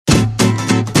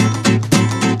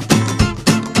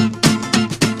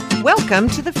Welcome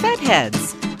to the Fed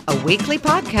Heads, a weekly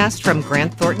podcast from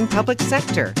Grant Thornton Public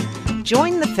Sector.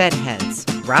 Join the Fed Heads,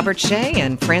 Robert Shea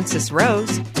and Francis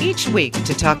Rose, each week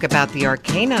to talk about the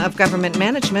arcana of government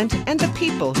management and the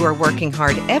people who are working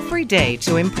hard every day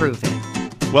to improve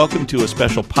it. Welcome to a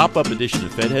special pop-up edition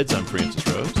of Fed Heads. I'm Francis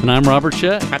Rose. And I'm Robert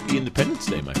Shea. Happy Independence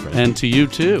Day, my friend. And to you,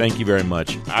 too. Thank you very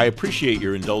much. I appreciate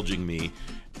your indulging me.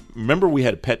 Remember we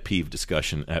had a pet peeve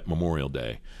discussion at Memorial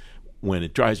Day when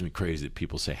it drives me crazy that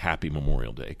people say Happy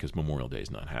Memorial Day because Memorial Day is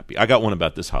not happy. I got one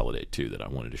about this holiday, too, that I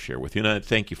wanted to share with you. And I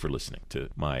thank you for listening to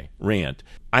my rant.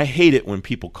 I hate it when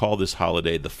people call this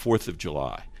holiday the 4th of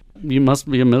July. You must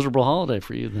be a miserable holiday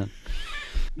for you, then.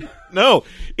 No,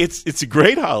 it's a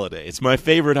great holiday. It's my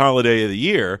favorite holiday of the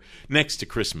year next to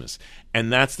Christmas.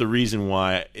 And that's the reason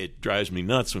why it drives me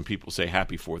nuts when people say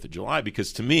Happy 4th of July,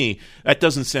 because to me, that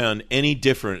doesn't sound any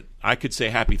different. I could say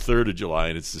Happy 3rd of July,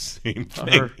 and it's the same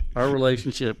thing. Our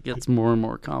relationship gets more and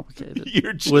more complicated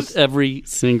Just, with every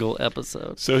single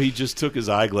episode. So he just took his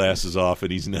eyeglasses off,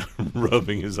 and he's now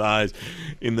rubbing his eyes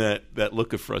in that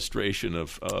look of frustration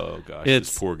of, oh, gosh,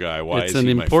 this poor guy, why is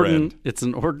he my friend? It's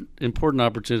an important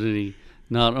opportunity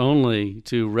not only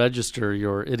to register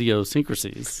your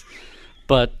idiosyncrasies,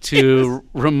 but to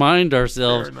remind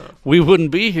ourselves we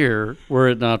wouldn't be here were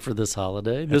it not for this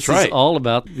holiday. This is all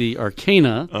about the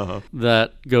arcana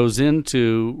that goes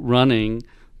into running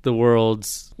the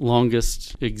world's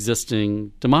longest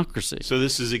existing democracy. So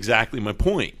this is exactly my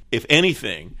point. If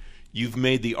anything, you've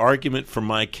made the argument for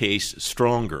my case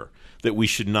stronger, that we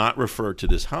should not refer to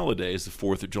this holiday as the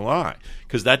 4th of July,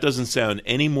 because that doesn't sound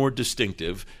any more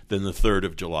distinctive than the 3rd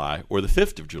of July or the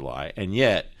 5th of July, and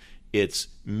yet it's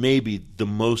maybe the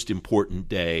most important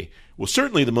day, well,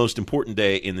 certainly the most important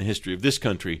day in the history of this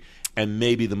country, and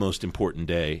maybe the most important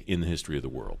day in the history of the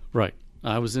world. Right.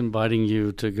 I was inviting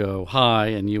you to go high,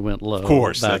 and you went low. Of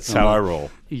course, that's how I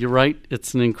roll. You're right.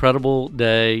 It's an incredible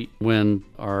day when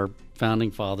our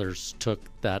founding fathers took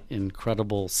that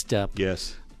incredible step.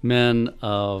 Yes. Men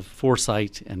of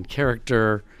foresight and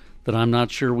character that I'm not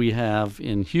sure we have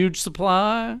in huge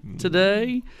supply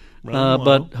today.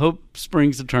 But hope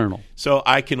springs eternal. So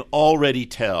I can already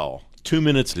tell 2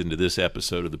 minutes into this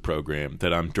episode of the program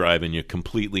that I'm driving you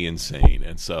completely insane.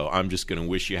 And so I'm just going to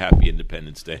wish you happy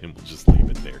Independence Day, and we'll just leave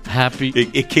it there.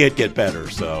 It can't get better.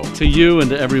 So to you and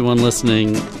to everyone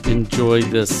listening, enjoy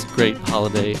this great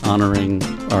holiday honoring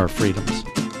our freedoms.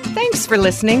 Thanks for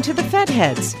listening to the Fed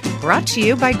Heads, brought to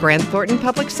you by Grant Thornton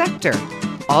Public Sector.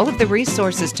 All of the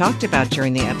resources talked about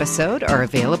during the episode are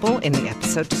available in the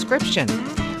episode description.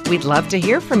 We'd love to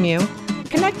hear from you.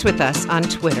 Connect with us on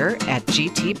Twitter at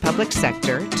GT Public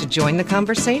Sector to join the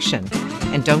conversation.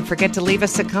 And don't forget to leave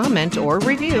us a comment or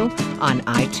review on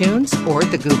iTunes or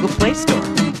the Google Play Store.